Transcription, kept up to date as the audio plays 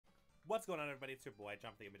What's going on, everybody? It's your boy,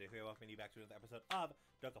 Jump the Image here. Welcoming you back to another episode of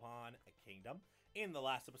Dokapon Kingdom. In the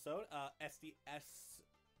last episode, SDS...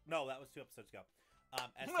 No, that was 2 episodes ago.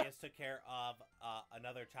 SDS took care of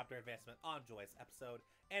another chapter advancement on Joy's episode.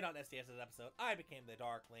 And on SDS's episode, I became the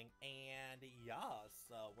Darkling. And yeah,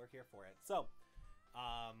 so we're here for it. So,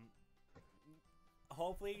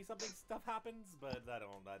 hopefully stuff happens, but I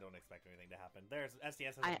don't expect anything to happen. There's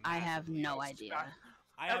SDS has I have no idea.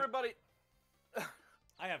 Everybody...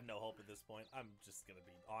 I have no hope at this point. I'm just gonna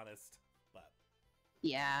be honest, but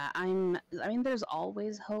Yeah, I mean, there's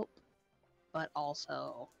always hope, but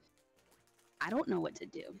also, I don't know what to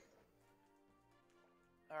do.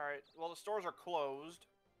 Alright, well, the stores are closed.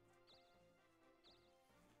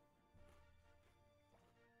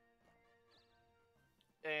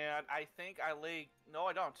 And I think I lay... No,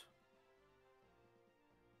 I don't.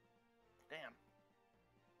 Damn.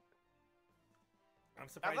 I'm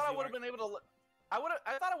surprised. I thought I would have been able to... I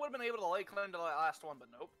thought I would have been able to lay claim to the last one, but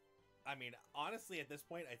nope. I mean, honestly, at this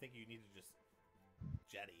point, I think you need to just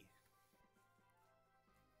jetty.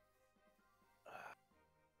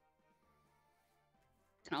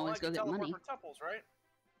 Can always go get money. For temples, right?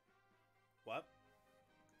 What?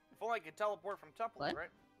 If only I could teleport from temples, What? right?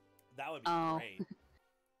 That would be great.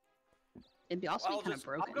 It'd be also be kind of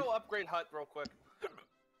broken. I'll go upgrade Hut real quick.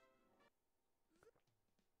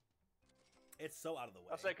 It's so out of the way.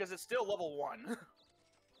 I'll say, because it's still level 1. I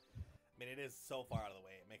mean, it is so far out of the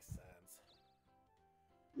way. It makes sense.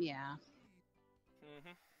 Yeah.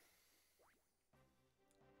 Mm-hmm.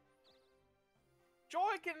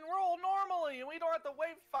 Joy can roll normally, and we don't have to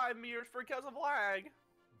wait 5 meters because of lag.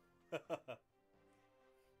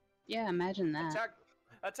 Yeah, imagine that.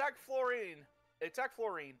 Attack Florine. Attack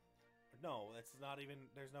Florine. No, it's not even...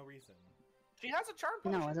 There's no reason. She has a charm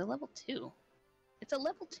potion. No, it's a level 2. It's a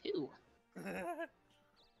level 2.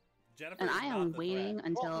 Jennifer, And I am waiting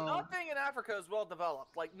until... Well, nothing in Africa is well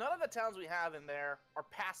developed. Like, none of the towns we have in there are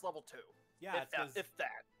past level 2. Yeah, if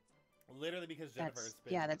that. Literally because Jennifer has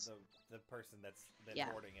been the person that's been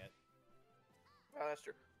hoarding it. Oh, that's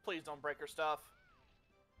true. Please don't break her stuff.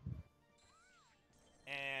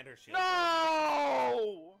 And her shield.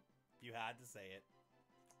 No! You had to say it.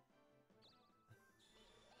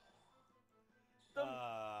 The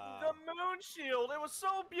moon shield, it was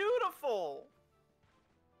so beautiful!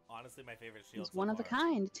 Honestly, my favorite shield. It's one of a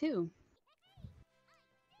kind, too.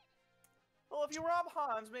 Well, if you rob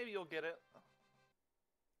Hans, maybe you'll get it.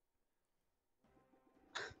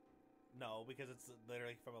 No, because it's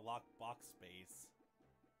literally from a locked box space.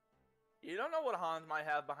 You don't know what Hans might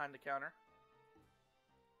have behind the counter.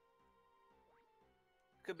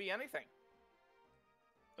 Could be anything.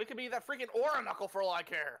 It could be that freaking Aura Knuckle for all I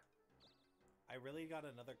care. I really got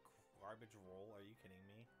another garbage roll? Are you kidding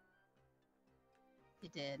me? You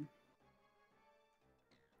did.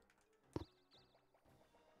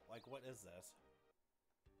 Like, what is this?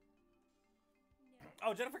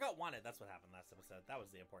 Oh, Jennifer got wanted. That's what happened last episode. That was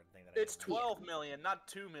the important thing that I It's 12 million, not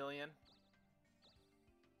 2 million.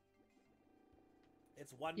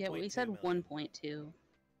 It's 1.2 Yeah, we said million. 1.2.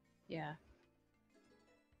 Yeah.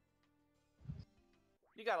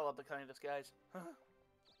 You gotta love the kindness, guys.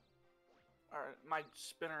 Alright, my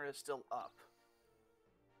spinner is still up.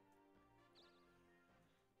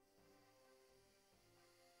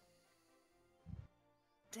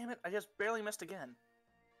 Damn it, I just barely missed again.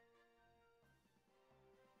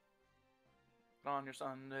 Put on your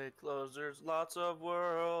Sunday clothes, there's lots of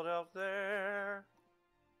world out there.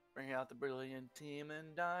 Bring out the brilliant team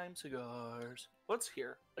and dime cigars. What's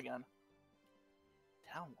here again?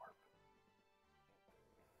 Town warp.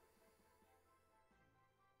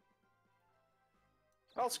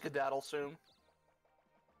 I'll skedaddle soon.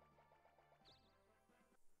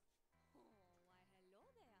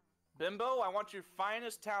 Bimbo, I want your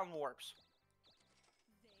finest town warps.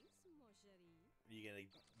 Are you gonna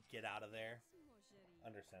get out of there?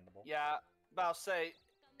 Understandable. Yeah, but I'll say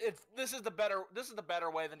this is the better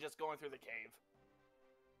way than just going through the cave.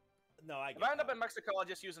 No, I If I end up in Mexico, I'll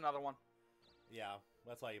just use another one. Yeah,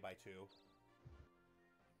 that's why you buy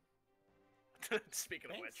 2.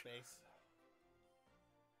 Speaking of which, space.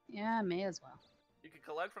 Yeah, may as well. you can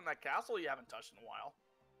collect from that castle you haven't touched in a while.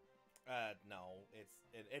 No,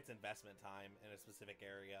 it's investment time in a specific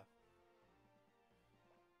area.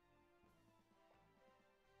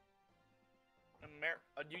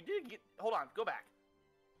 You did get. Hold on, go back.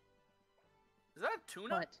 Is that a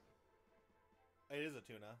tuna? What? It is a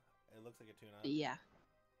tuna. It looks like a tuna. Yeah.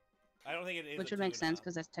 I don't think it is. Which would make sense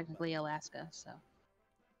because that's technically Alaska, so.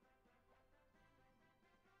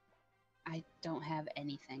 I don't have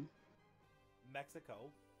anything.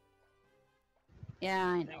 Mexico. Yeah,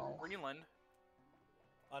 I know. Greenland.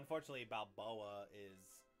 Unfortunately, Balboa is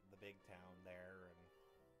the big town there, and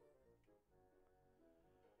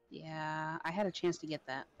Yeah, I had a chance to get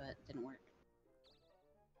that, but it didn't work.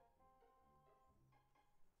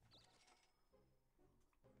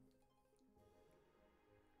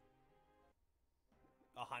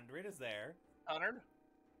 100 is there. 100?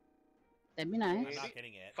 That'd be I'm nice. not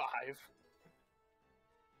getting it. 5.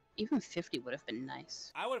 Even 50 would have been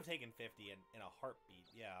nice. I would have taken 50 in a heartbeat.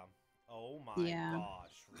 Yeah. Oh my Yeah.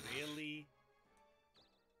 gosh! Really?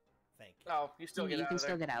 Thank you. Oh, you still get You out can of there.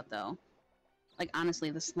 still get out though. Like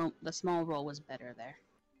honestly, the small roll was better there.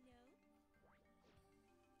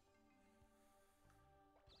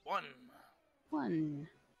 1. 1.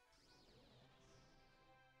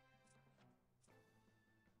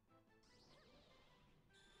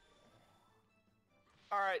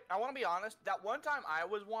 Alright, I want to be honest. That one time I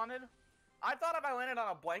was wanted, I thought if I landed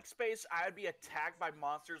on a blank space, I would be attacked by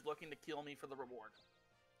monsters looking to kill me for the reward.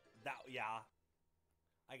 Yeah.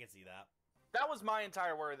 I can see that. That was my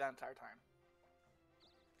entire worry that entire time.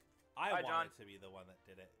 I Hi, wanted John. to be the one that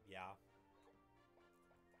did it. Yeah.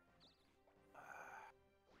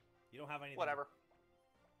 You don't have anything. Whatever.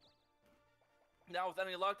 Now, with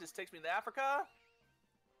any luck, this takes me to Africa.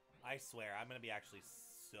 I swear, I'm gonna be actually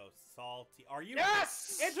so salty. Are you?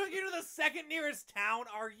 Yes! It took you to the second nearest town.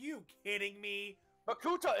 Are you kidding me?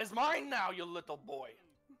 Bakuta is mine now, you little boy.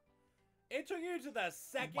 It took you to the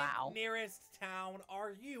second Wow. nearest town.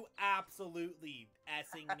 Are you absolutely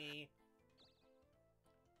essing me?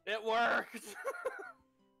 It worked.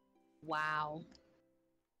 Wow.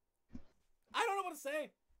 I don't know what to say.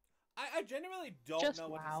 I genuinely don't Just know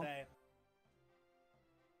what wow. to say.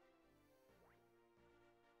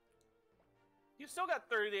 You still got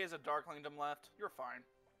 30 days of Dark Kingdom left. You're fine.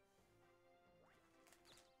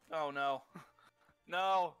 Oh no.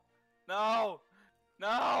 No. No.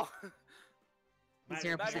 No.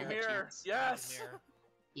 Magic 0% Magic mirror. mirror. chance. Yes. Mirror.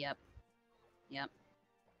 Yep. Yep.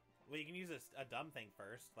 Well, you can use a dumb thing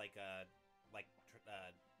first, like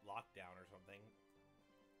lockdown or something.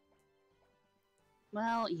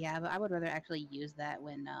 Well, yeah, but I would rather actually use that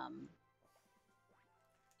when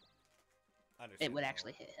it would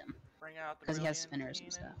actually hit him. Bring out the 'Cause he has brilliant spinners and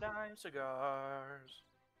teen stuff. Dime cigars.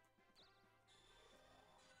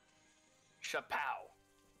 Chapow.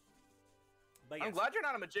 But I'm yes, glad you're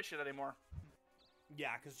not a magician anymore.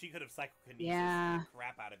 yeah, because she could have psychokinesis Yeah. the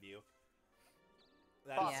crap out of you.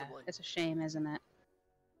 That Possible. is- Yeah, Possibly. it's a shame, isn't it?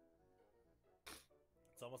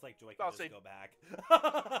 it's almost like Joy I'll can say- just go back.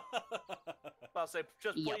 I'll say,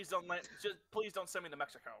 just Yep. please don't send me to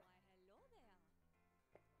Mexico.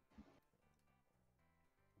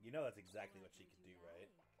 You know that's exactly what she could do, right?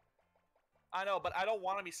 I know, but I don't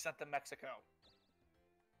want to be sent to Mexico.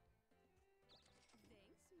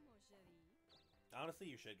 Honestly,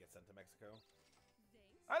 you should get sent to Mexico.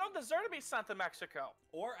 I don't deserve to be sent to Mexico.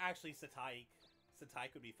 Or actually, Sataik.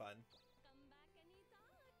 Sataik would be fun.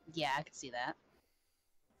 Yeah, I could see that.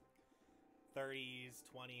 30s,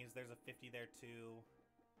 20s, there's a 50 there too.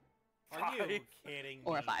 Are you 5. kidding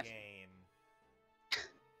Or a me, 5. game?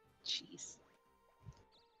 Jeez. This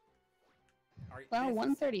Well, is-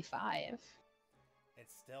 135.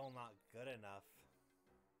 It's still not good enough.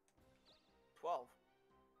 12.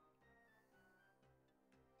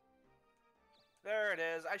 There it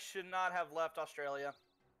is. I should not have left Australia.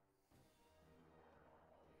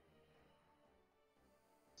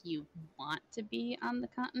 Do you want to be on the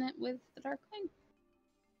continent with the Darkling?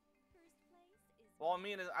 Well, I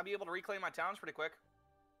mean, I'll be able to reclaim my towns pretty quick.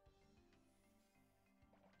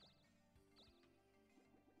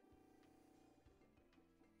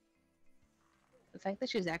 The fact that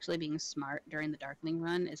she's actually being smart during the Darkling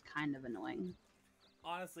run is kind of annoying.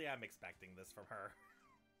 Honestly, I'm expecting this from her.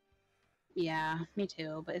 Yeah, me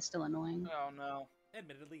too, but it's still annoying. Oh no.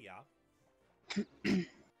 Admittedly, yeah.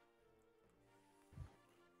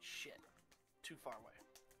 Shit. Too far away.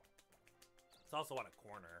 It's also on a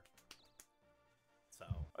corner. So,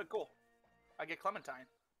 Oh, cool. I get Clementine.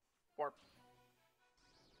 Or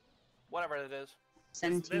whatever it is.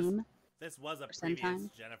 Centime? this was a Or previous sometime.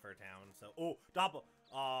 Jennifer town, so... Oh,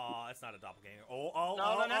 it's not a doppelganger. Oh,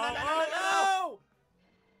 No.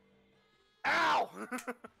 Ow!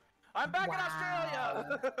 I'm back in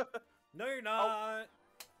Australia! No, you're not!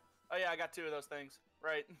 Oh yeah, I got 2 of those things.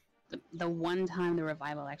 Right. The one time the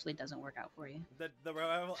revival actually doesn't work out for you. The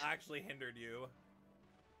revival actually hindered you.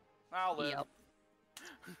 I'll live. Yep.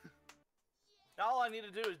 Now all I need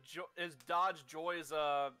to do is dodge Joy's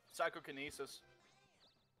psychokinesis,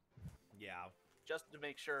 Yeah. just to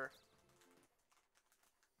make sure.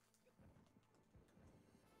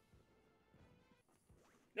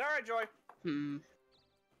 All right, Joy. Hmm.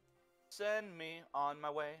 send me on my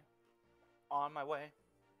way. On my way.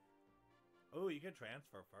 Oh, you can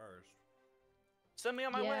transfer first. Send me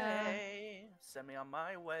on my Yeah. way. Send me on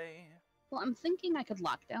my way. Well, I'm thinking I could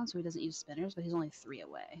lock down so he doesn't use spinners, but he's only 3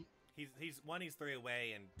 away. He's 3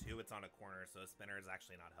 away, and 2, it's on a corner, so a spinner is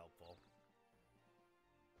actually not helpful.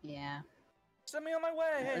 Yeah. Send me on my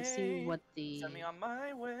way. Let's see what the... Send me on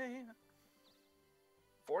my way.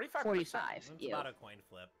 45%. 45. It's Ew. about a coin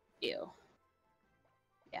flip. Ew.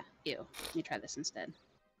 Yeah, ew. Let me try this instead.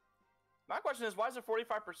 My question is, why is it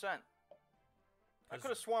 45%? I could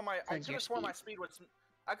have sworn my speed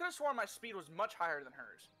was much higher than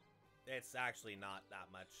hers. It's actually not that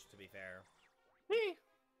much, to be fair. Me.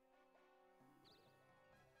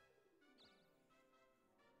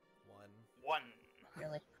 1.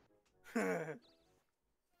 Really.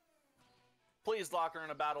 Please lock her in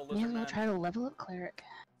a battle, Maybe lizard I'll man. try to level up cleric.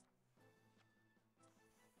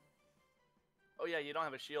 Oh yeah, you don't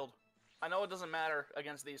have a shield. I know it doesn't matter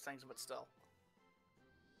against these things, but still.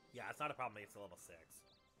 Yeah, it's not a problem. It's a level 6.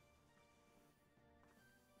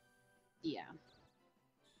 Yeah.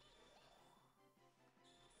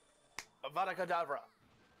 Avada Kedavra.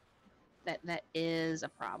 That is a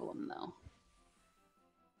problem, though.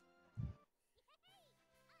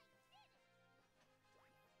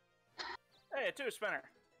 Hey, a 2 spinner.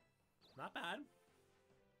 Not bad.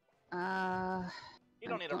 You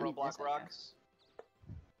don't I need a Roblox this, I rock. guess.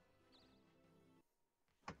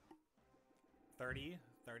 30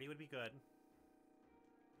 would be good.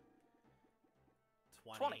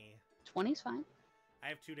 20. 20. 20's fine. I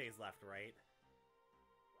have 2 days left, right?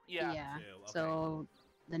 Yeah. 2. Okay. So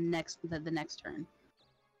the next turn.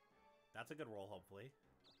 That's a good roll, hopefully.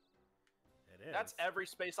 It is. That's every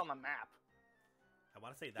space on the map. I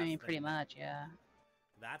want to say that's I mean, pretty much, yeah.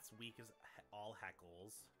 That's weak as all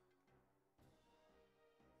heckles.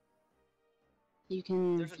 You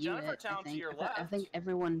can There's a view Jennifer it, Town I to think. your I think left.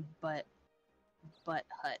 everyone but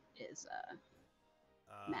Hut is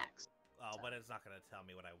max. Oh, but it's not going to tell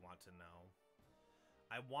me what I want to know.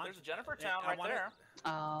 I want. There's a Jennifer Town right wanna- there.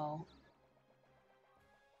 Oh.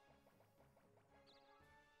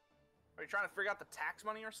 Are you trying to figure out the tax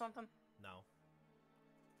money or something? No.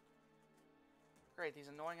 Great, these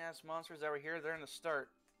annoying ass monsters over here, they're in the start.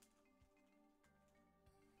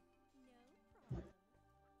 No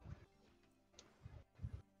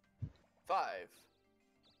 5.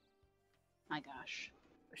 My gosh.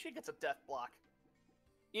 She gets a death block.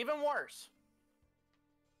 Even worse.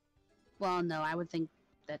 Well, no, I would think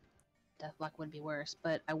that Deathblock would be worse,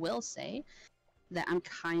 but I will say that I'm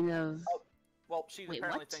kind of... Well, she Wait,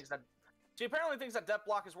 apparently what? thinks that death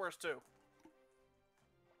block is worse too.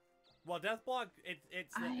 Well, death block.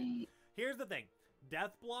 It's. I... Here's the thing.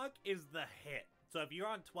 Death block is the hit. So if you're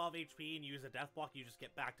on 12 HP and you use a death block, you just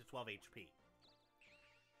get back to 12 HP.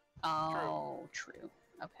 Oh, true.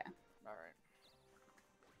 Okay. All right.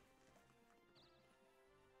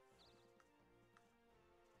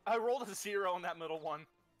 I rolled a 0 on that middle one.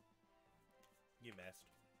 You missed.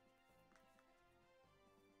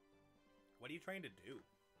 What are you trying to do?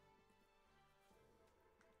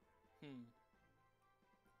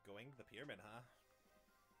 Going the pyramid, huh?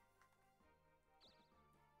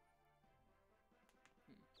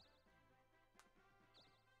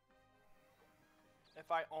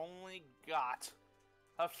 If I only got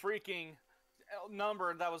a freaking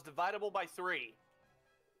number that was divisible by 3.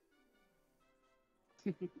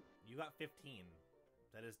 You got 15.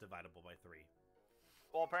 That is divisible by 3.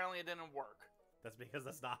 Well, apparently it didn't work. That's because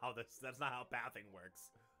that's not how pathing works.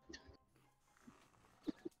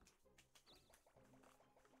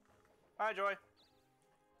 Hi, Joy.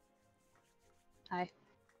 Hi.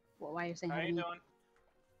 Well, why are you saying How hi you to me? doing?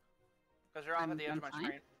 Because you're off at the edge of my I'm fine.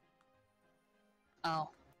 screen. Oh.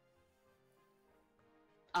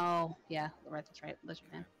 Oh, yeah. Right, that's right.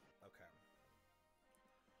 Lizard man. Okay.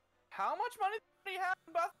 How much money do you have,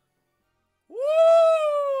 Beth? Woo!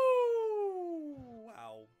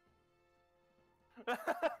 Wow.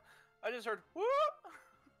 I just heard whoop.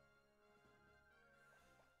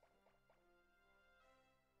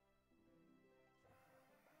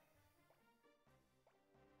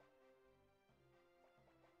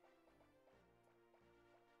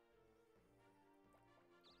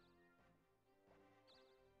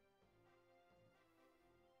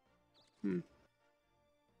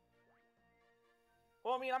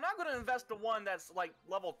 Well, I mean, I'm not going to invest the one that's like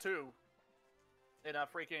level 2 in a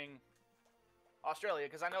freaking Australia,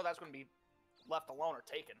 because I know that's going to be left alone or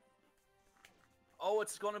taken. Oh,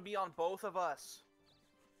 it's going to be on both of us.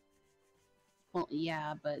 Well,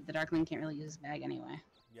 yeah, but the Darkling can't really use his bag anyway.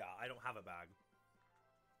 Yeah, I don't have a bag.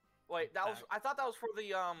 Wait, that was. I thought that was for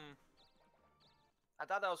the I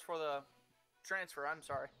thought that was for the transfer. I'm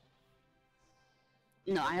sorry.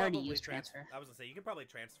 No, I already Probably used transfer. I was gonna say you could probably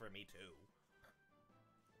transfer me too.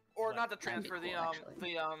 Or But- not the That'd be transfer, cool,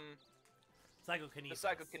 actually. the Psychokinesis.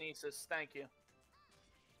 psychokinesis. Thank you.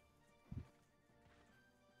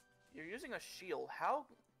 You're using a shield. How?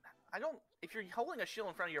 I don't. If you're holding a shield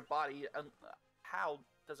in front of your body, how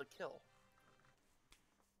does it kill?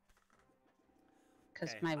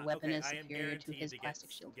 Because Okay, my weapon is I am superior to guaranteed his to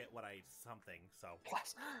plastic shield. get what I something. So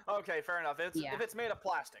Okay, fair enough. Yeah. If it's made of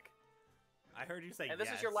plastic. I heard you say. And this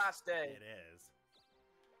is yes. your last day. It is.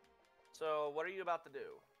 So what are you about to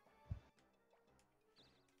do?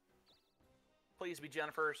 Please be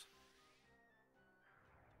Jennifer's.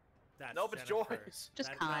 That's Nope, it's Jennifer. Joy's.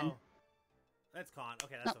 Just Con. No, that's Con.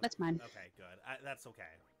 Okay, No, that's okay. that's mine. Okay, good. That's okay.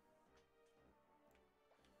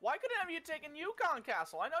 Why couldn't have you taken Yukon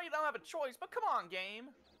Castle? I know you don't have a choice, but come on, game.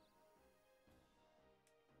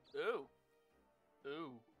 Ooh.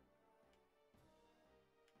 Ooh.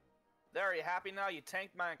 There, are you happy now? You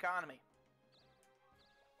tanked my economy.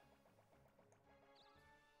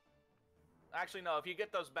 Actually, no. If you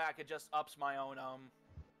get those back, it just ups my own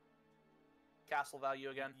castle value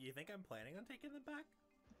again. You think I'm planning on taking them back?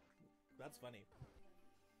 That's funny.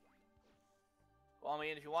 Well, I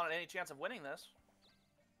mean, if you wanted any chance of winning this,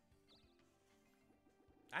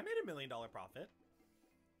 I made $1 million profit.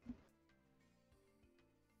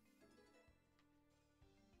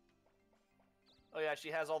 oh yeah, she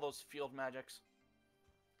has all those field magics.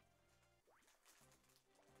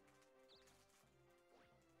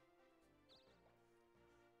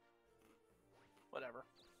 Whatever.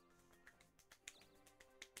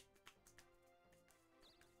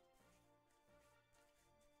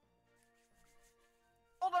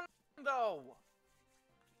 Hold on, though.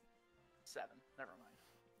 7. Never mind.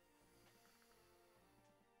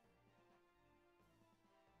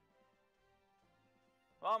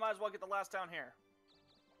 Well, I might as well get the last town here.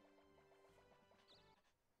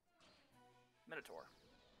 Minotaur.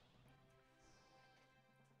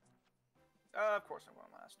 Of course I'm going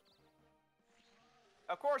last.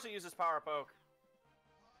 Of course he uses power poke.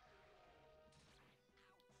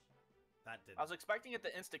 That didn't. I was expecting it to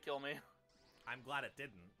insta-kill me. I'm glad it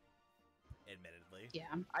didn't. Admittedly. Yeah.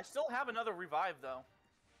 I still have another revive, though.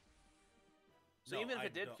 So No, even if I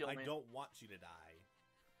it did don't- kill me... I don't want you to die.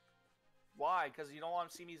 Why? Because you don't want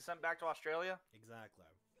to see me sent back to Australia? Exactly.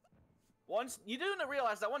 Once you do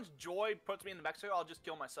realize that once Joy puts me into Mexico, I'll just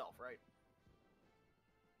kill myself, right?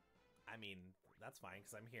 I mean, that's fine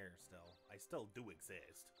because I'm here still. I still do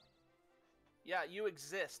exist. Yeah, you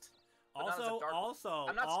exist. but not as a Also, Darkling. also,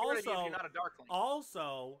 I'm not scared of you if also, you're not a Darkling.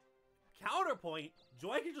 also, counterpoint.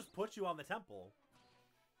 Joy can just put you on the temple.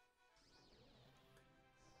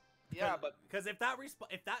 Yeah, but because if that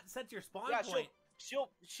sets your spawn yeah, point,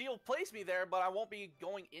 she'll place me there, but I won't be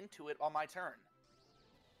going into it on my turn.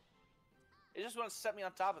 It just wants to set me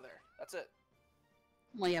on top of there. That's it.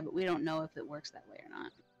 Well, yeah, but we don't know if it works that way or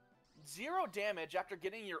not. 0 damage after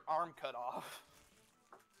getting your arm cut off.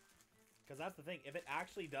 because that's the thing. If it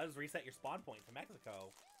actually does reset your spawn point to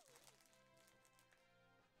Mexico,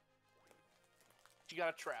 You got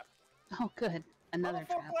a trap. Oh, good. Another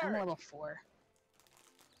Level 4 trap. I'm cleric. level 4.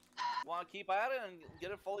 Want to keep at it and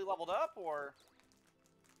get it fully leveled up, or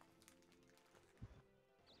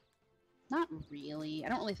Not really. I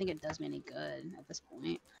don't really think it does me any good at this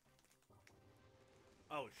point.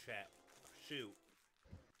 oh shit, shoot.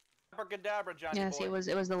 abracadabra, Johnny Yeah, boy?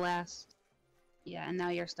 see, it was the last. Yeah, and now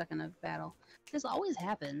you're stuck in a battle. This always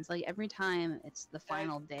happens. Like, every time it's the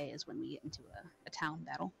final day is when we get into a town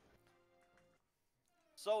battle.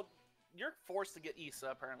 So you're forced to get Issa,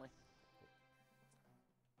 apparently.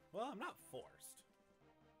 Well, I'm not forced.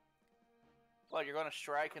 What, you're going to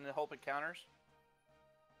strike and hope it counters?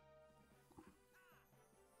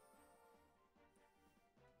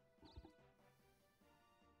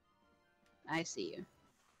 I see you.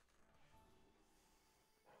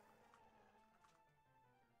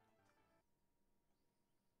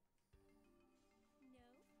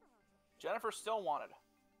 Jennifer still wanted.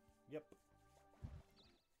 Yep.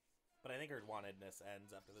 But I think her wantedness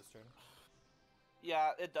ends after this turn.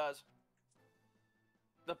 Yeah, it does.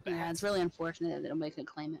 The Yeah, bats. it's really unfortunate that nobody could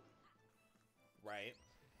claim it. Right.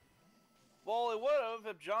 Well, it would have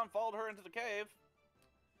if John followed her into the cave.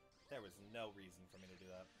 There was no reason for me to do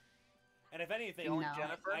that. And if anything, No.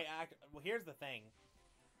 Jennifer? Well, here's the thing.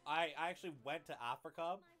 I actually went to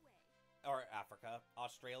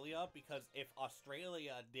Australia, because if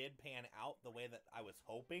Australia did pan out the way that I was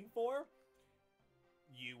hoping for,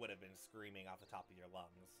 you would have been screaming off the top of your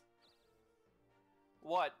lungs.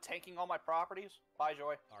 What, tanking all my properties? Bye,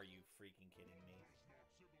 Joy. Are you freaking kidding me?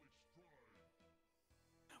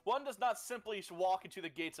 One does not simply walk into the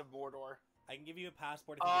gates of Mordor. I can give you a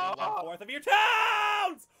passport if you give me 1/4 of your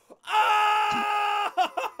towns!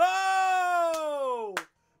 Oh!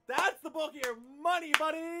 That's the bulk of your money,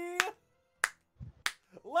 buddy!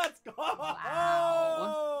 Let's go!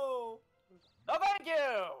 Wow. No, thank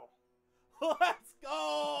you! Let's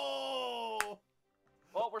go!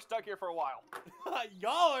 Well, we're stuck here for a while.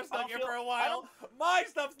 Y'all are stuck here for a while. My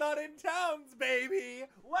stuff's not in towns, baby!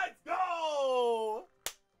 Let's go!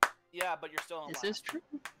 Yeah, but you're still in This last. is true.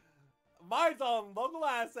 Mine's on local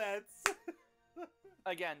assets.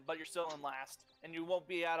 Again, but you're still in last. And you won't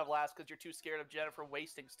be out of last because you're too scared of Jennifer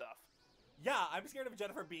wasting stuff. Yeah, I'm scared of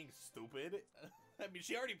Jennifer being stupid. I mean,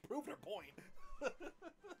 she already proved her point.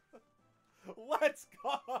 Let's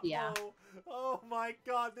go! Yeah. Oh my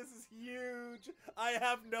god, this is huge! I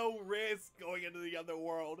have no risk going into the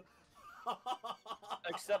underworld.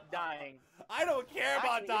 Except dying. I don't care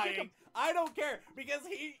about Actually, if you dying. I don't care because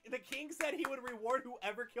the king said he would reward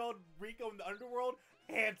whoever killed Rico in the underworld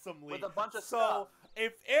handsomely. With a bunch of so stuff.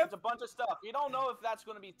 if It's a bunch of stuff. You don't know if that's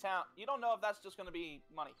going to be town. You don't know if that's just going to be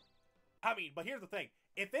money. I mean, but here's the thing: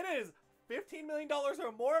 if it is $15 million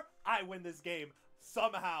or more, I win this game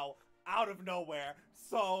somehow out of nowhere.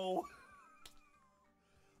 So,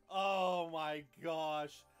 oh my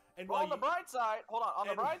gosh! And Well, on the bright side, hold on. On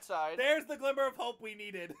the bright side, there's the glimmer of hope we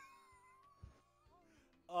needed.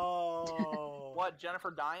 Oh. what? Jennifer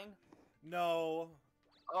dying? No.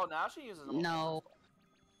 Oh, now she uses them. No.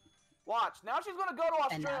 Watch. Now she's going to go to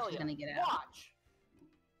Australia. And now she's gonna get out. Watch.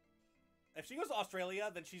 If she goes to Australia,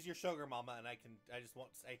 then she's your sugar mama, and I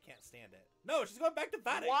can't stand it. No, she's going back to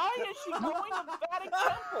Vatican. Why is she going to Vatican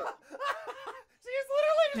Temple? She is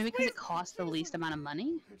literally just Maybe because it costs the least amount of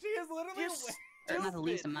money? She is literally Or not the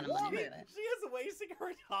least amount of money, but... She is wasting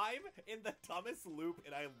her time in the dumbest loop,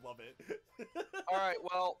 and I love it. Alright,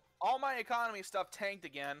 well, all my economy stuff tanked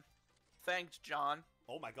again. Thanks, John.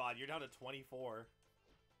 Oh my god, you're down to 24.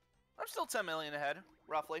 I'm still 10 million ahead,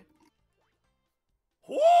 roughly.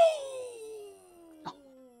 Woo!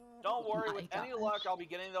 Don't worry, my with any gosh. luck, I'll be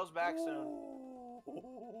getting those back soon.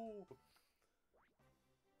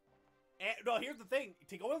 And, no, here's the thing.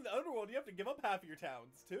 To go in the underworld, you have to give up half of your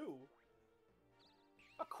towns, too.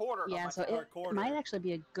 A quarter. Yeah, of so my or a it quarter. might actually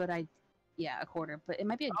be a good idea. Yeah, a quarter, but it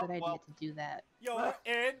might be a good idea to do that. You're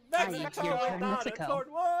in I Mexico you're in without Mexico. a torn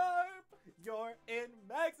warp. You're in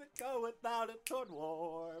Mexico without a torn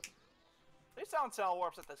warp. They sound cell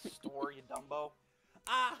warps at the store, you dumbo.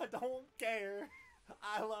 I don't care.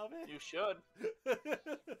 I love it. You should.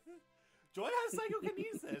 Joy has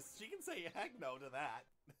psychokinesis. She can say heck no to that.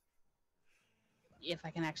 If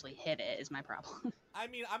I can actually hit it, is my problem. I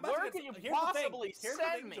mean, I'm about Where to can get. you Here's the possibly thing. Here's the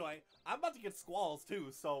send thing, me? Joy. I'm about to get squalls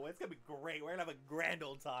too, so it's gonna be great. We're gonna have a grand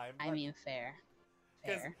old time. I mean, fair.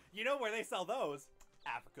 because Fair. you know where they sell those?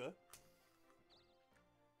 Africa.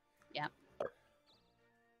 Yep.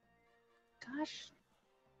 Gosh,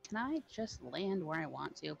 can I just land where I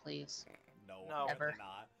want to, please? No, No. Ever.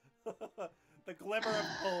 not. The glimmer of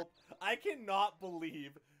hope. I cannot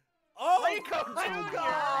believe. Oh Rico my Jr.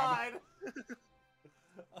 god!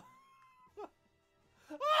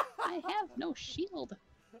 I have no shield.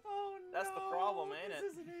 Oh no! That's the problem, ain't this it?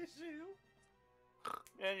 is an issue.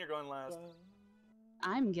 And you're going last.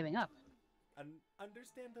 I'm giving up.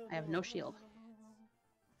 Understandable. I have no shield.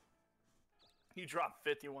 You dropped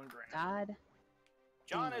 51 grand. God.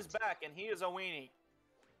 John damn is it. back, and he is a weenie.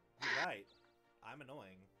 You're right. I'm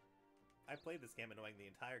annoying. I played this game annoying the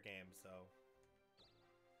entire game, so.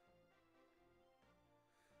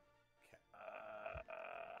 Okay.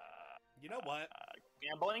 You know what?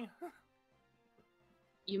 Gambling?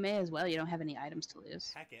 You may as well. You don't have any items to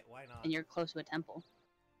lose. Heck it, why not? And you're close to a temple.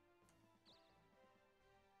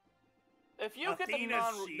 If you get the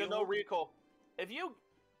Athena's no shield? recall, if you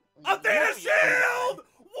Athena Shield!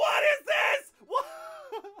 What is this? What?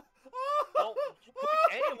 well, click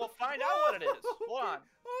A and we'll find out what it is. Hold on.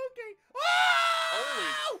 Okay.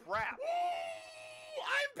 Holy crap!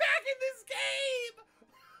 I'm back in this game.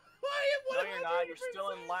 No, I am 100%. you're not. You're still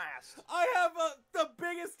in last. I have the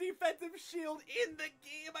biggest defensive shield in the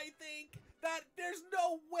game. I think that there's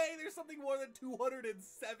no way there's something more than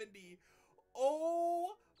 270.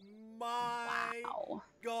 Oh my Wow.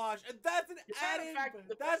 gosh! And that's an Considering added.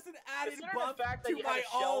 the fact- That's an added Considering buff the fact that to you my had a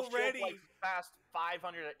shell shield, already. like past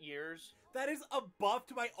 500 years. That is a buff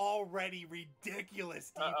to my already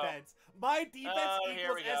ridiculous Uh-oh. defense. My defense Oh,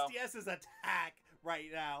 here equals we go. STS's attack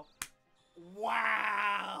right now.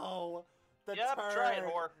 Wow! The Yep, turn. try it,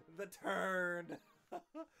 whore. The turn.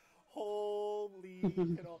 Holy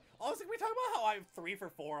cannoli. Also, can we talk about how I'm 3 for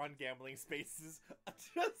 4 on gambling spaces?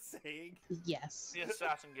 Just saying. Yes. The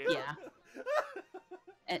assassin game. Yeah.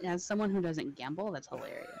 And as someone who doesn't gamble, that's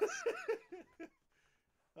hilarious.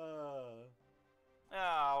 Oh.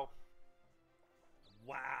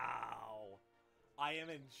 Wow. I am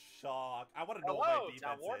in shock. I want to know Hello, what my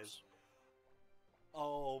Town defense Warps. is.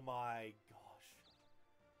 Oh my gosh.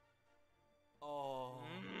 Oh.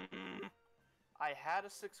 I had a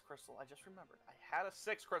 6 crystal. I just remembered. I had a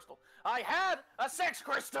 6 crystal. I had a 6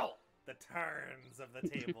 crystal! The turns of the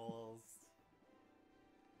tables.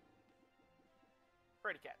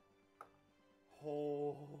 Brady cat.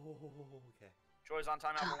 Oh, okay. Joy's on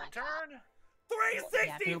timeout for Oh my one turn.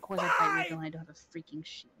 Yeah, because of course I fight Nico and I don't have a freaking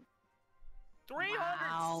shield.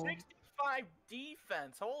 365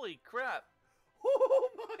 defense. Holy crap. Oh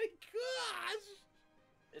my gosh!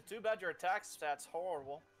 It's too bad your attack stat's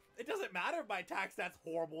horrible. It doesn't matter if my attack stat's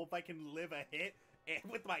horrible if I can live a hit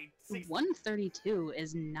and with my 60. 132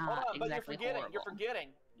 is Hold not on, but exactly horrible.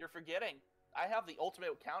 You're forgetting. I have the ultimate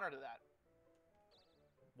counter to that.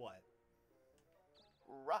 What?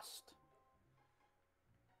 Rust.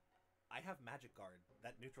 I have Magic Guard.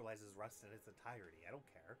 That neutralizes Rust in its entirety. I don't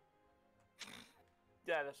care.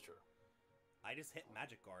 Yeah, that's true. I just hit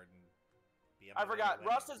Magic Guard and be I forgot.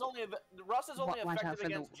 Rust is only Watch out effective for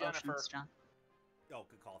the against Jennifer. oceans, John. Oh,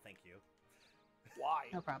 good call. Thank you. Why?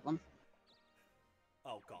 No problem.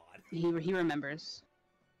 Oh, God. He remembers.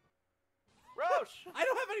 Roche! I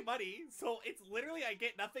don't have any money, so it's literally I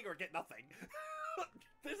get nothing or get nothing.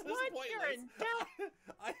 This is What? pointless. You're in debt.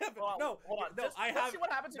 I have Hold on, no. hold on. No, Let's see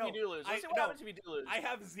what happens if you do lose. Let's see what happens if you do lose. I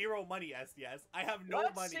have 0 money, SDS. I have no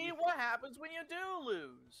Let's money. see what happens when you do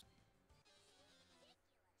lose.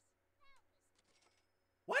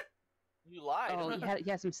 What? You lied. Oh, he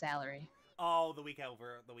had some salary. Oh, the week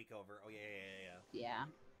over. The week over. Oh, yeah. Yeah.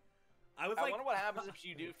 I was I like, wonder what happens if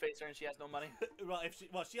you do face her and she has no money.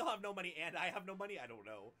 well, she'll have no money and I have no money. I don't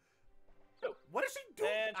know. Oh. What is she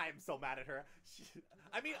doing? And- I am so mad at her.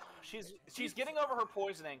 I mean, She's getting over her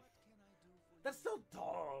poisoning. that's so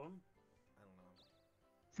dumb. I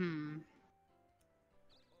don't know.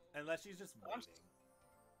 Unless she's just waiting.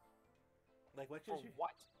 Like, what For should she?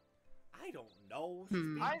 what? I don't know. She's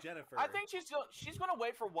being Jennifer. I think she's gonna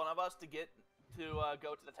wait for one of us to get to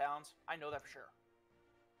go to the towns. I know that for sure.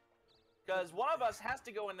 Because one of us has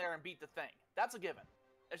to go in there and beat the thing. That's a given.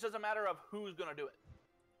 It's just a matter of who's gonna do it.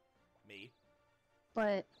 Me.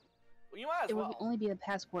 But Well, you might as it well. would only be a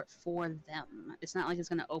passport for them. It's not like it's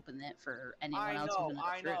going to open it for anyone I else know, who's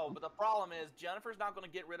going to I know, but the problem is Jennifer's not gonna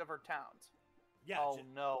get rid of her towns. Yeah. Oh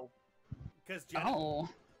no. Because Jennifer. Oh.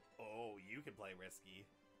 Oh, you can play risky.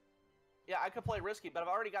 Yeah, I could play risky, but I've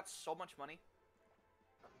already got so much money.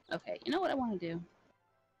 Okay, you know what I want to do?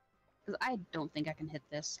 Because I don't think I can hit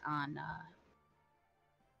this on...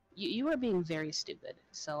 You are being very stupid,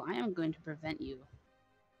 so I am going to prevent you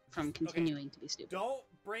from continuing to be stupid. Don't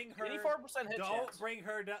bring her. 84% hit Don't chance. bring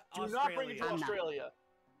her to Do Australia. not bring her to I'm not. Australia.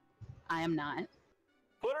 I am not.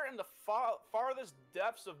 Put her in the farthest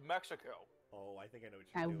depths of Mexico. Oh, I think I know what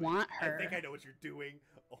you're I doing. want her. I think I know what you're doing.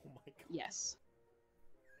 Oh my god. Yes.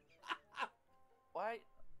 Why?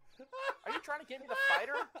 Are you trying to get me the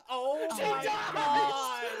fighter? Oh Oh my my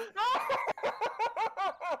god.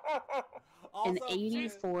 An Also,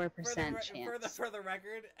 84% for chance. the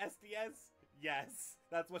record, SDS, yes,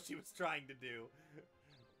 that's what she was trying to do.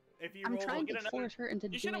 If you I'm roll, trying get to another- force her into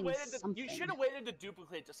You should have doing waited. something. You should have waited to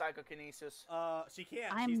duplicate the psychokinesis. she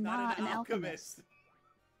can't. I'm She's not an not an alchemist.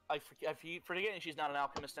 I keep forgetting she's not an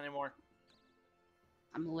alchemist anymore.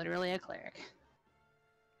 I'm literally a cleric.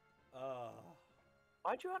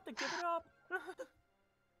 Why'd you have to give it up?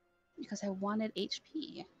 Because I wanted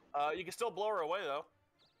HP. You can still blow her away though.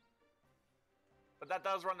 But that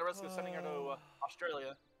does run the risk of sending her to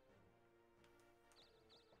Australia.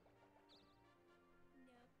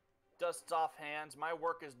 Dusts off hands. My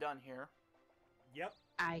work is done here. Yep.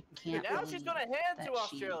 I can't Now she's gonna head that to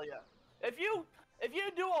Australia. If you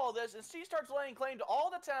do all this and she starts laying claim to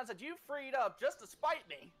all the towns that you freed up just to spite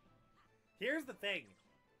me. Here's the thing.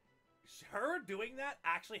 Her doing that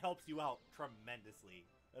actually helps you out tremendously.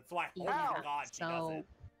 That's why, oh Yeah, my god, she does it.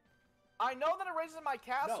 I know that it raises my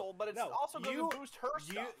castle, but it's no, also going to boost her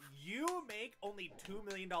stuff. You make only $2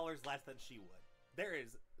 million less than she would. There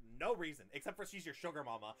is no reason, except for she's your sugar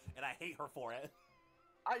mama, and I hate her for it.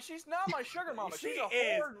 She's not my sugar mama. She She's a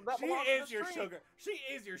is. whore that She belongs to is the your street. sugar. She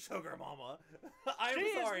is your sugar mama. I'm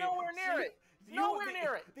She sorry. is nowhere near it. Nowhere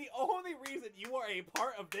near it. The only reason you are a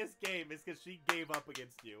part of this game is because she gave up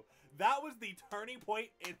against you. That was the turning point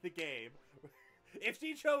in the game. If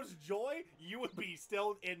she chose joy, you would be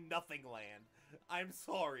still in nothing land. I'm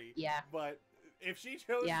sorry. Yeah. But if she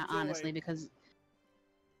chose Yeah, to honestly, join, because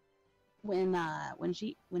when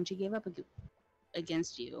she gave up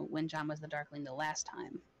against you when John was the Darkling the last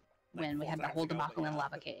time, like, when we 4 had the times whole ago, but debacle in yeah.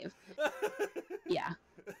 Lava Cave. Yeah,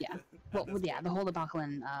 yeah. Well, At this yeah, point. the whole debacle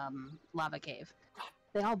in Lava Cave.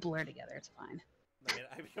 They all blur together. It's fine. I mean,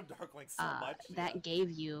 I become Darkling so much. That yeah.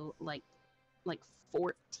 gave you like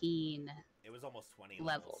 14 It was almost 20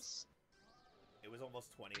 levels. It was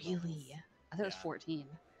almost 20 Really? levels. I thought it was Yeah. 14.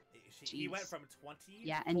 He went Jeez. from 20.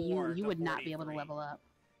 Yeah, and you would not be able to level up.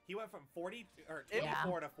 He went from 40 or Yeah.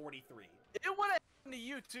 24 to 43. It would have happened to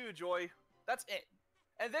you too, Joy. That's it.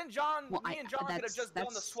 And then me and John could have just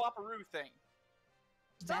done the swaparoo thing.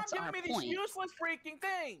 Stop That's giving our me point. these useless freaking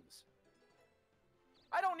things.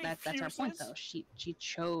 I don't need That's fuses. our point, though. She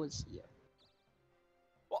chose you.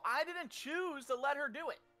 Well, I didn't choose to let her do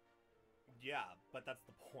it. Yeah, but that's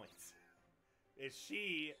the point. Is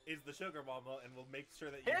she is the sugar mama and will make sure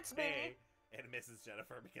that you Hits me. pay and misses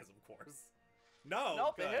Jennifer because of course. No,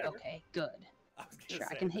 Nope, it good. hit her. Okay, good. I was gonna Sure,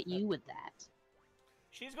 I say can hit that. you with that.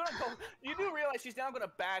 She's gonna go. You do realize she's now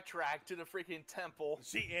gonna backtrack to the freaking temple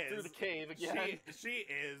She is through the cave again. She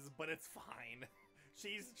is, but it's fine.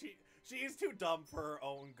 She is too dumb for her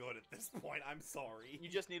own good at this point. I'm sorry. You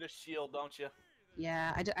just need a shield, don't you?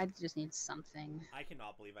 Yeah, I just need something. I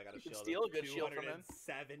cannot believe I got a You can shield. steal of a good shield from him.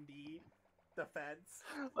 270 defense.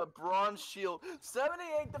 A bronze shield,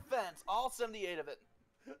 78 defense, all 78 of it.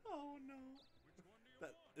 Oh no.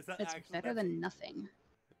 Is that It's actually better than nothing.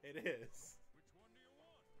 It is.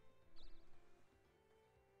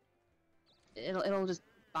 It'll just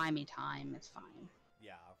buy me time. It's fine.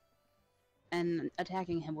 Yeah. And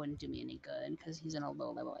attacking him wouldn't do me any good because he's in a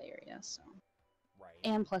low level area. So. Right.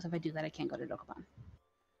 And plus, if I do that, I can't go to Dokapon.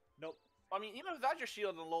 Nope. I mean, even without your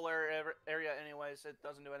shield in the low area anyways, it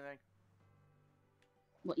doesn't do anything.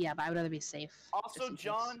 Well, yeah, but I would rather be safe. Also, just in case.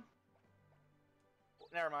 John...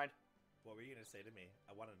 Never mind. What were you gonna say to me?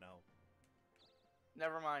 I want to know.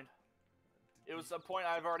 Never mind. It was a point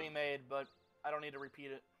I've already made, but I don't need to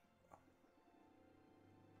repeat it.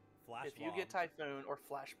 Flash If you bomb. get Typhoon or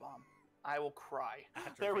Flash Bomb, I will cry.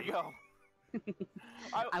 Atrophy. There we go.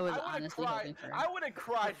 I was would've honestly cried. hoping for. I would have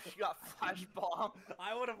cried if she got Flash Bomb.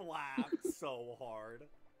 I would have laughed so hard.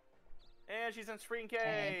 And she's in Spring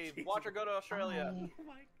Okay. Cave. Watch her go to Australia. Bye. Oh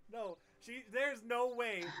my, no. There's no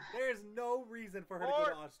way. There's no reason for her to go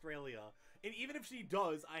to Australia. And even if she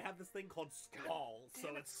does, I have this thing called Skull, so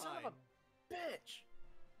Damn it, it's son fine. of a bitch.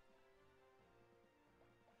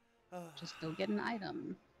 Just go get an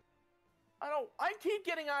item. I keep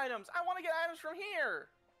getting items. I want to get items from here.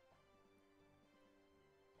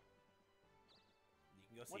 You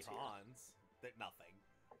can go see What's here? Hans. Nothing.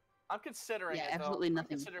 I'm considering Yeah, it, though. absolutely I'm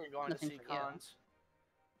nothing- considering going to nothing see for you. cons.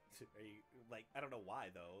 Are you, like, I don't know why,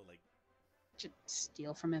 though. Like, Should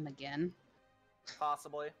steal from him again.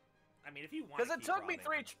 Possibly. I mean, if you want Because it took me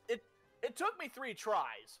it took me 3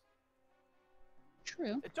 tries.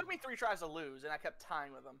 True. It took me 3 tries to lose, and I kept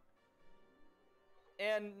tying with them.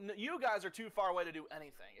 And you guys are too far away to do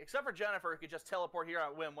anything. Except for Jennifer, who could just teleport here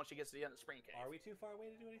on a whim once she gets to the end of Spring Cave. Are we too far away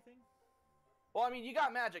to do anything? Well, I mean, you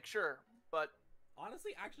got magic, sure, but...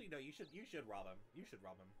 Honestly, actually, no. You should rob him. You should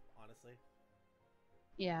rob him. Honestly.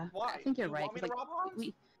 Yeah. Why? I think you're You right. want me 'cause, to like, rob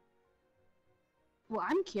Hans? Well,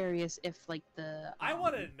 I'm curious if like the I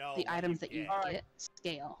want to know the what items that you get. Alright. get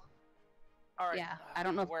scale. Alright. Yeah, I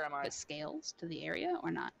don't know Where am I? if it scales to the area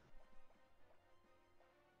or not.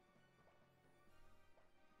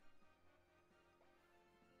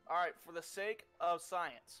 Alright, for the sake of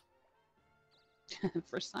science.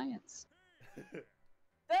 For science.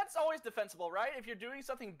 That's always defensible, right? If you're doing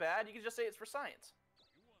something bad, you can just say it's for science.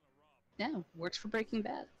 Yeah, works for Breaking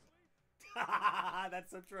Bad.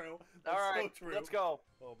 That's so true. That's Alright, so true. let's go.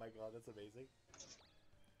 Oh my god, that's amazing.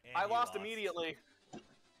 And I you lost immediately.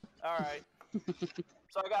 Alright.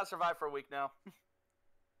 So I gotta survive for a week now.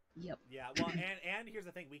 Yep. Yeah, well, and here's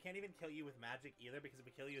the thing: we can't even kill you with magic either, because if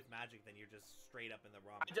we kill you with magic, then you're just straight up in the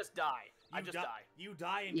wrong. I just die. I just die. You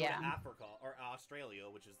die and go Yeah. to Africa or Australia,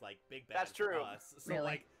 which is like big bad That's for true. us. So Really?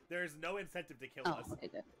 like, there's no incentive to kill Oh, us. okay,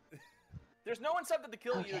 good. There's no incentive to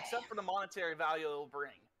kill you Okay. except for the monetary value it'll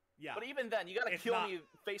bring. Yeah, But even then, you gotta It's kill not- me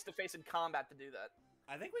face to face in combat to do that.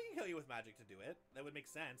 I think we can kill you with magic to do it. That would make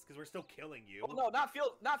sense because we're still killing you. Well, no, not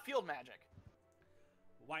field magic.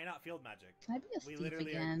 Why not field magic? Can I be a We thief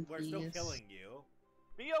literally again, we're please? still killing you.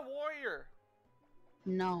 Be a warrior.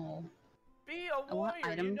 No. Be a I want warrior.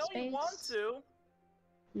 You item know you want space. to,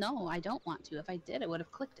 No, I don't want to. If I did, I would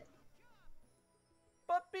have clicked it.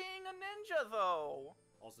 but being a ninja though.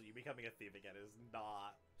 Also, you becoming a thief again is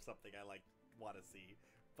not something I want to see,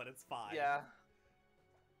 but it's fine. Yeah.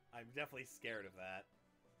 I'm definitely scared of that.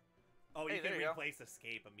 Oh, Hey, you can there you go. replace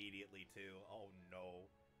escape immediately too. Oh no.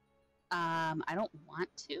 I don't want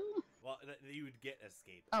to. Well, you would get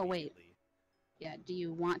escape. Oh, wait. Immediately. Yeah, do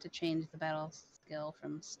you want to change the battle skill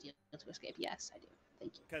from steal to escape? Yes, I do.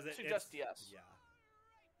 Thank you. Because Suggest yes. Yeah.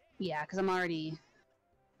 Yeah, because I'm already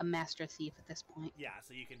a master thief at this point. Yeah,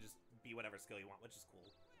 so you can just be whatever skill you want, which is cool.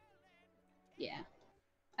 Yeah,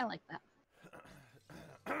 I like that.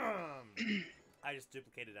 I just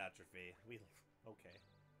duplicated atrophy. Okay.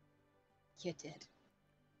 You did.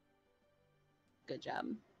 Good job.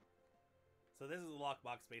 So this is a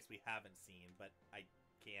lockbox space we haven't seen, but I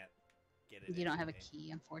can't get it. You don't have a anyway.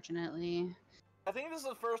 key, unfortunately. I think this is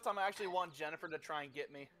the first time I actually want Jennifer to try and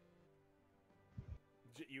get me.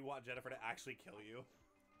 You want Jennifer to actually kill you?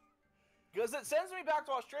 Because it sends me back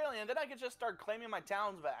to Australia, and then I can just start claiming my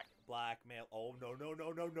towns back. Blackmail. Oh,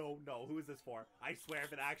 no. Who is this for? I swear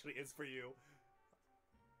if it actually is for you.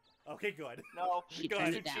 Okay, good. No, She Good. turned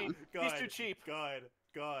he's it too down. cheap. Good. He's too cheap.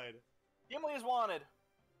 Good. Gimli is wanted.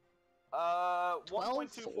 1.24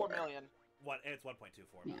 12.4. million. It's 1.24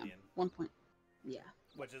 Yeah, million, 1 point. Yeah,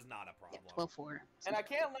 which is not a yeah, problem. 12.4. And I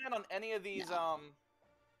can't land on any of these No.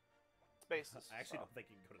 spaces. I actually so. don't think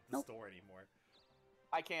you can go to the Nope. store anymore.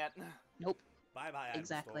 I can't. Nope. Bye-bye, item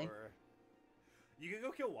Exactly. store. You can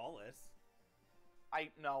go kill Wallace.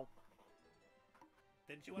 No.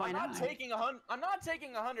 Didn't you Why I'm want not not? taking I'm not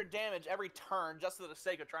taking 100 damage every turn just for the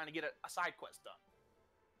sake of trying to get a side quest done.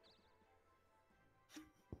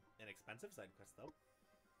 an expensive side quest, though?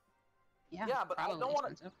 Yeah, Yeah, but I probably don't wanna-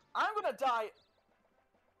 expensive. I'm gonna die.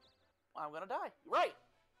 I'm gonna die. Right.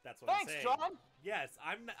 That's what Thanks, I'm saying. John. Yes,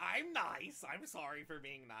 I'm nice. I'm sorry for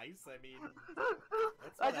being nice. I mean,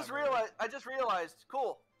 I just realized.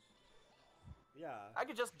 Cool. yeah, I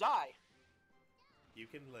could just die. you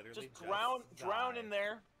can literally Just drown die. in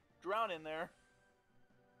there. Drown in there.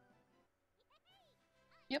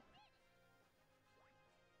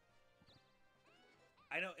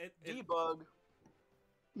 I know it. Debug.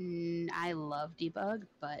 I love debug,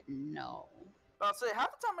 but no. I'll say half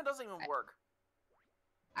the time it doesn't even work.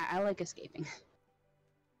 I like escaping.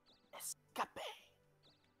 Escape.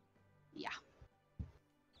 Yeah,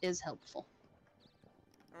 is helpful.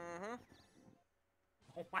 Mm-hmm.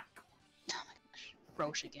 Oh my god. Oh my gosh,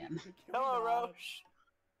 Roche again. Can we Hello, not? Roche.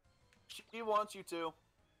 She wants you to.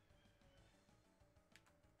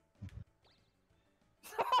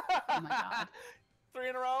 Oh my god. 3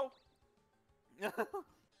 in a row.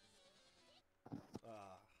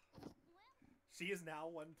 She is now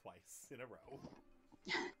won twice in a row.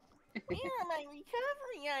 Where are my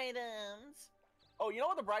recovery items? Oh, you know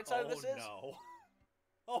what the bright side of this is? No.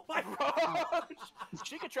 Oh my god.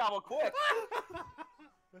 She could travel quick.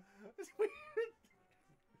 It's weird.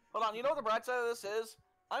 Hold on, you know what the bright side of this is?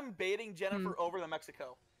 I'm baiting Jennifer over to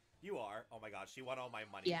Mexico. You are. Oh my god, she won all my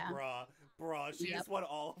money. Yeah. Bruh, she Yep. just won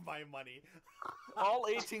all of my money. All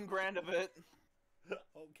 18 grand of it.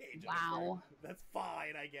 Okay, Jennifer. Wow. That's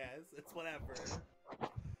fine, I guess. It's whatever.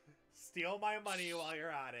 Steal my money while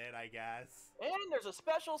you're at it, I guess. And there's a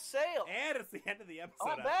special sale. And it's the end of the episode.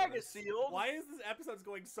 My after bag is this. sealed. Why is this episode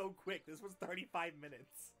going so quick? This was 35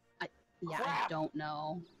 minutes. Yeah, Crap. I don't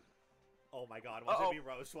know. Oh my god, watch Uh-oh. it be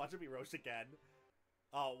roast. Watch it be roast again.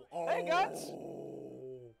 Oh. Hey, Guts!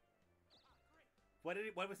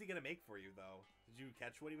 What was he gonna make for you, though? Did you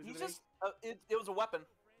catch what he was He's gonna just it was a weapon.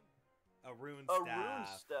 make? A rune A staff. rune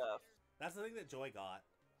staff. That's the thing that Joy got.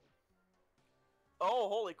 Oh,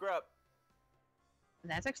 holy crap.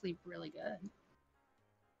 That's actually really good.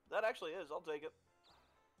 That actually is. I'll take it.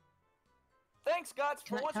 Thanks, Guts. For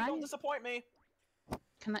Can I- once, you can don't I- disappoint me.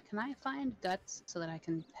 Can I find guts so that I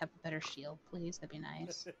can have a better shield, please? That'd be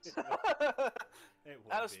nice. It would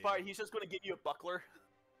Out of be. spite, he's just going to give you a buckler.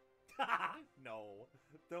 No.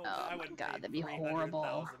 Don't, Oh I my wouldn't God, pay that'd be 300,000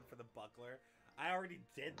 horrible. for the buckler. I already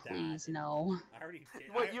did that. Please, no. I already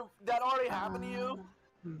did. What, that already happened to you?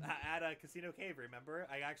 At a Casino Cave, remember?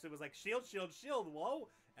 I actually was like, shield, whoa!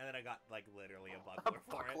 And then I got, like, literally a A buckler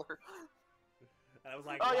for it. buckler. And I was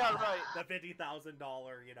like, Oh, yeah, wow, right. the $50,000,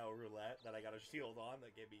 roulette that I got a shield on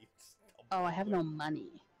that gave me just a Oh, I have buckler. no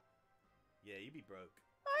money. Yeah, you'd be broke.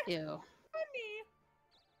 Ew.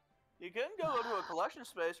 You can go to a collection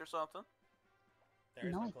space or something.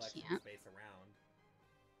 There's No, no I collection can't. space around.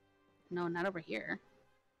 No, not over here.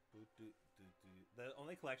 The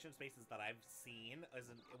only collection spaces that I've seen is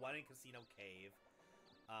one in Casino Cave,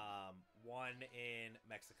 one in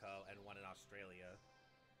Mexico, and one in Australia.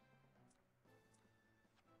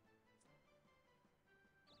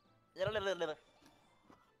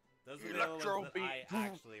 Those are the only ones that I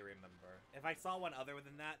actually remember. If I saw one other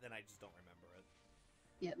than that, then I just don't remember it.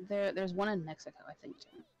 Yeah, there's one in Mexico, I think,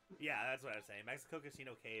 too. Yeah, that's what I was saying. Mexico,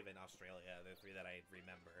 Casino Cave, and Australia are the 3 that I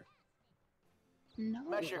remember. No,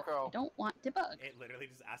 Mexico. I don't want debug. It literally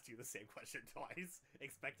just asked you the same question twice,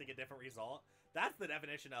 expecting a different result. That's the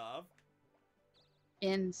definition of...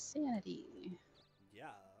 Insanity.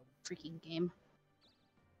 Yeah. Freaking game.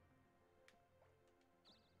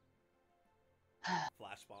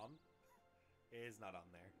 Flash Bomb is not on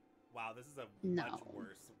there. Wow, this is a No. much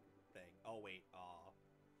worse thing. Oh, wait. Aw.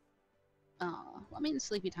 Oh, I mean,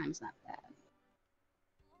 Sleepy Time's not bad.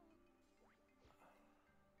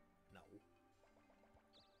 No.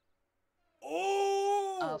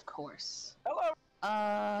 Oh! Of course. Hello.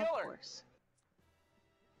 Of Killer. course.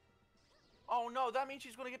 Oh no, that means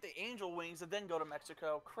she's gonna get the angel wings and then go to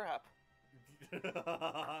Mexico. Crap.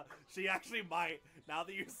 She actually might. Now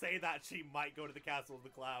that you say that, she might go to the Castle of the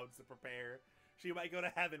Clouds to prepare. She might go to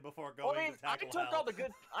heaven before going I mean, to tackle hell.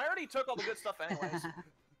 I already took all the good stuff anyways.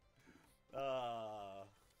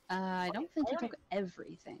 I don't think you already- took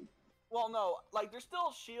everything. Well, no, like there's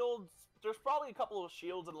still shields. There's probably a couple of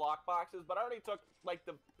shields and lockboxes, but I already took like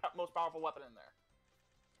the most powerful weapon in there.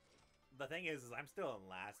 The thing is I'm still in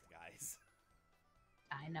last, guys.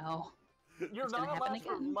 I know. You're It's gonna not happen last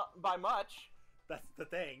for again. by much. That's the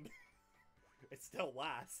thing. It's still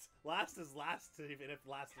last. Last is last, even if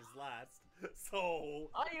last is last. So...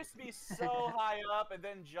 I used to be so high up, and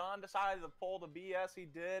then John decided to pull the BS he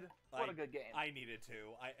did. What a good game. I needed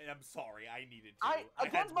to. I'm sorry, I needed to.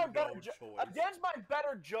 Against had my no choice. against my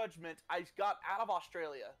better judgment, I got out of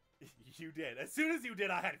Australia. You did. As soon as you did,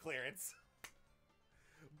 I had clearance.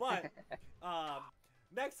 But,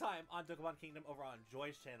 next time on Dokapon Kingdom over on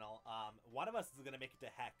Joy's channel, one of us is going to make it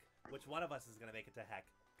to Heck. Which one of us is going to make it to Heck?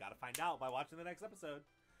 Gotta find out by watching the next episode.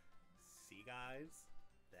 See you guys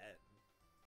then.